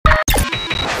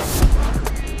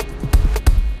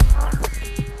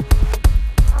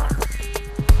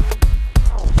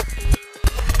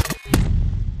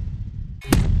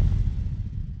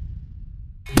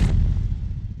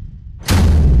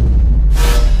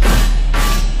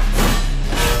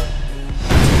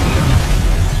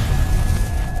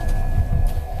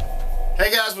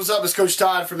what's up? It's Coach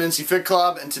Todd from NC Fit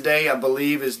Club, and today I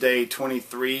believe is day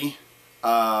 23.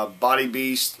 Body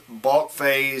Beast, bulk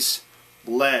phase,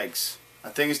 legs. I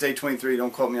think it's day 23.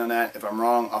 Don't quote me on that. If I'm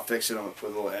wrong, I'll fix it with a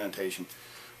little annotation.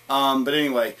 But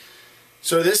anyway,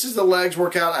 so this is the legs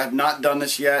workout. I have not done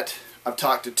this yet. I've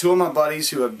talked to two of my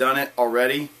buddies who have done it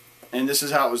already, and this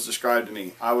is how it was described to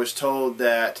me. I was told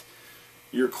that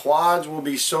your quads will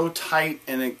be so tight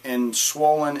and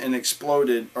swollen and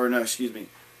exploded, or no, excuse me.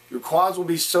 Your quads will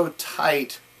be so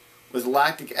tight with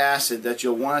lactic acid that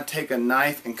you'll want to take a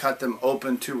knife and cut them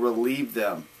open to relieve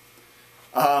them.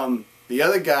 The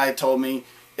other guy told me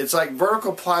it's like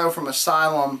vertical plyo from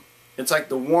Asylum. It's like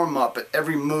the warm-up, but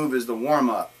every move is the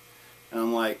warm-up. And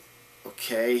I'm like,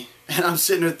 okay. And I'm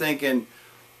sitting there thinking,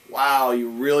 wow, you're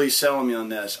really selling me on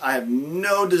this. I have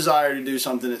no desire to do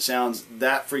something that sounds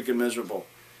that freaking miserable.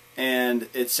 And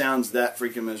it sounds that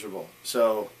freaking miserable.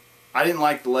 So I didn't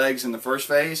like the legs in the first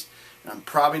phase, and I'm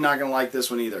probably not going to like this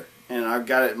one either. And I've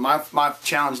got it. My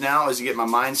challenge now is to get my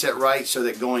mindset right so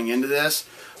that going into this,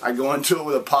 I go into it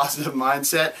with a positive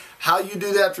mindset. How you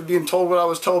do that after being told what I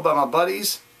was told by my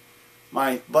buddies,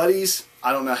 I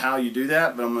don't know how you do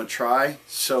that, but I'm going to try.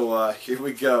 So here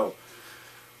we go.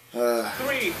 3,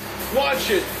 watch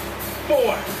it.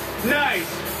 4, nice.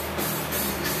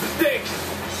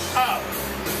 6, up.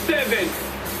 7,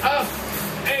 up.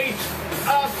 8,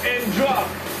 up and drop.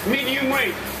 Medium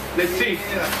weight. Let's see.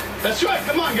 That's right.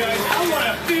 Come on, guys. I want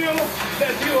to feel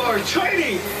that you are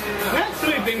training, not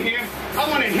sleeping here. I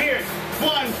want to hear it.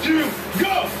 1, 2,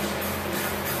 go.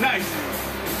 Nice.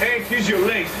 Hey, use your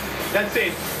legs. That's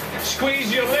it.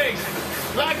 Squeeze your legs.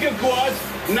 Like your quads,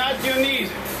 not your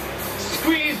knees.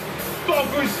 Squeeze,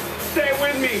 focus, stay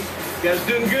with me. You guys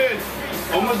doing good.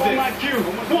 Almost on my cue.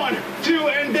 1, 2,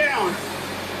 and down.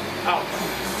 Out.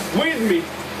 With me.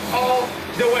 All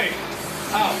the way.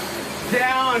 Up.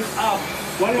 Down, up.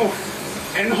 One more.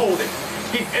 And hold it.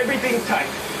 Keep everything tight.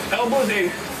 Elbows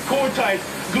in. Core tight.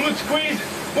 Glute squeeze.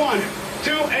 1,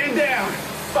 2, and down.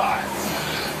 5,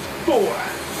 4,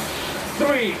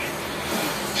 3,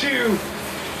 2,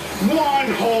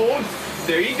 1. Hold.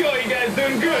 There you go. You guys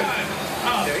doing good.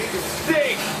 Up.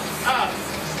 6, up.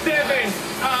 7,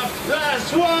 up.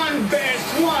 Last one.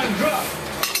 Best one. Drop.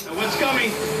 Now what's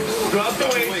coming? Drop the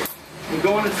weight. We're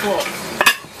going to 12.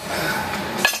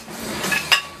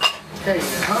 There you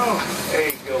go. There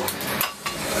you go.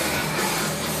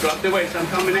 Drop the weights. I'm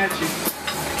coming at you.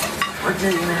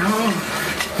 Okay, now.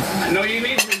 I know you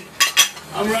need me.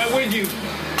 I'm right with you.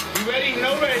 You ready?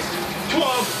 No rest. 12.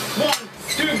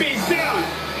 1, 2 beats. Down.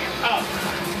 Up.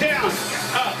 Down.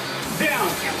 Up. Down.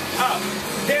 Up.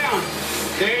 Down.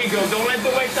 There you go. Don't let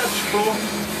the weight touch the floor.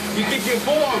 You keep your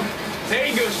forearm. There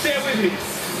you go. Stay with me.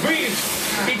 Breathe.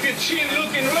 Keep your chin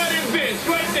looking right at this.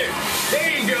 Right there. There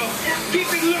you go.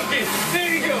 Keep it looking. There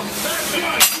you go. Last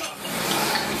one.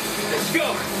 Let's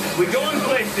go. We're going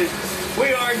places.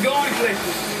 We are going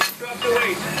places. Drop the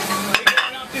weight. We're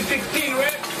going up to 16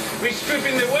 reps. We're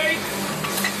stripping the weight.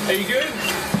 Are you good?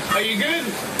 Are you good?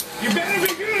 You better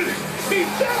be good.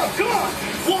 Feet down. Come on.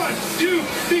 1, 2,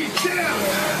 feet down.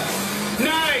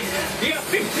 Nice. You got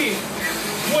 15.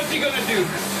 What's he gonna do?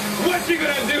 What you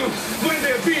gonna do when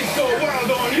the beats go wild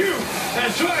on you?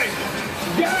 That's right.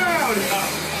 Down, up,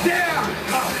 down,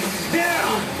 up,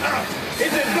 down, up.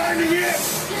 Is it burning yet?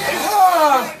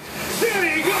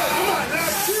 There you go. Come on,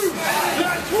 last 2,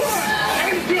 last 1,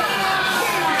 and go.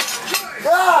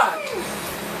 God.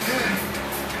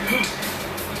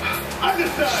 Other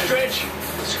side. Stretch,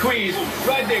 squeeze,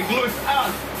 right there. Glutes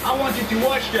out. I want you to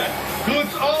watch that.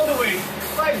 Glutes all the way,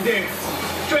 right there.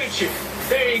 Stretch it.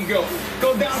 There you go.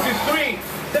 Go down to 3.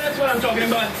 That's what I'm talking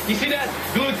about. You see that?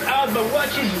 Glutes out, but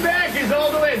watch his back is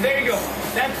all the way. There you go.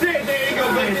 That's it. There you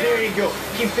go, buddy. There you go.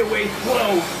 Keep the weight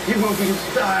low. You're moving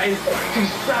side to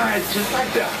side, just like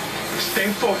that.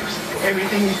 Stay focused.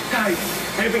 Everything is tight.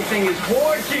 Everything is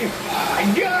working. My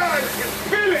God, you're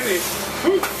feeling it.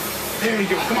 There you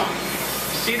go. Come on.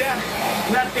 See that?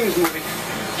 Nothing's moving.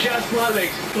 Just my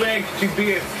legs. Leg to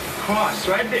be crossed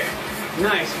right there.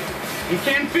 Nice. You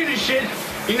can't finish it.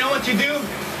 You know what you do?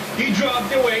 You drop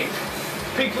the weight,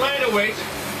 pick lighter weight,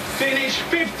 finish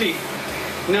 50.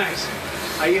 Nice.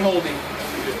 Are you holding?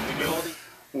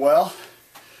 Well,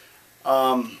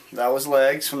 that was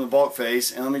legs from the bulk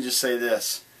phase, and let me just say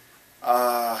this.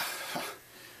 I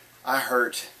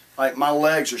hurt. Like, my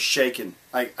legs are shaking.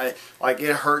 Like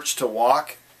it hurts to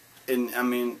walk, and I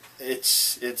mean,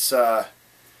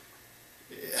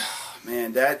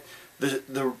 man, that.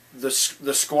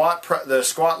 The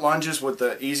squat lunges with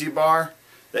the easy bar,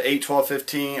 the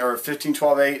 8-12-15 or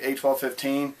 15-12-8,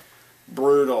 8-12-15,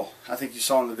 brutal. I think you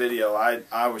saw in the video,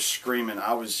 I was screaming.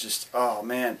 I was just, oh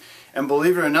man. And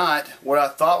believe it or not, what I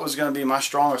thought was going to be my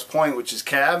strongest point, which is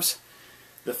calves,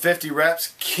 the 50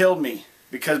 reps killed me,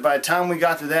 because by the time we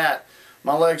got to that,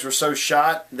 my legs were so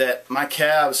shot that my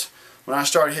calves, when I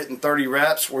started hitting 30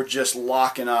 reps, were just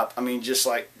locking up. I mean, just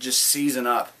seizing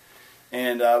up.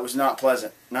 And it was not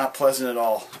pleasant. Not pleasant at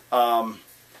all.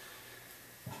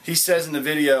 He says in the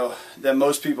video that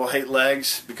most people hate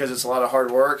legs because it's a lot of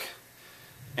hard work.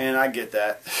 And I get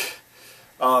that.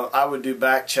 I would do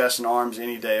back, chest, and arms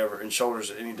any day over, and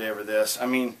shoulders any day over this. I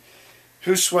mean,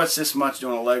 who sweats this much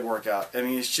doing a leg workout? I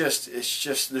mean, it's just,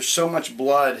 there's so much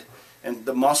blood, and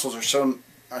the muscles are so,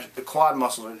 the quad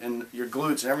muscles and your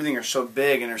glutes and everything are so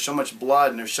big, and there's so much blood,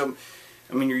 and there's so,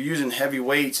 I mean, you're using heavy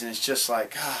weights, and it's just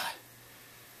like, God.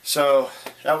 So,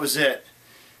 that was it.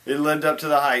 It lived up to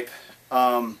the hype.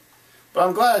 But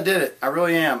I'm glad I did it. I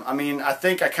really am. I mean, I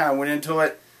think I kind of went into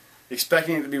it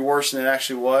expecting it to be worse than it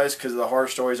actually was because of the horror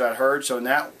stories I'd heard. So in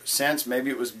that sense, maybe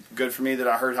it was good for me that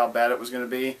I heard how bad it was going to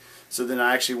be. So then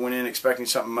I actually went in expecting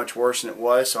something much worse than it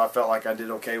was. So I felt like I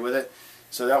did okay with it.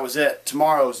 So that was it.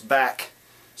 Tomorrow's back.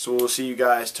 So we'll see you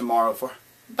guys tomorrow for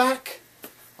back.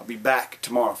 I'll be back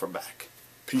tomorrow for back.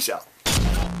 Peace out.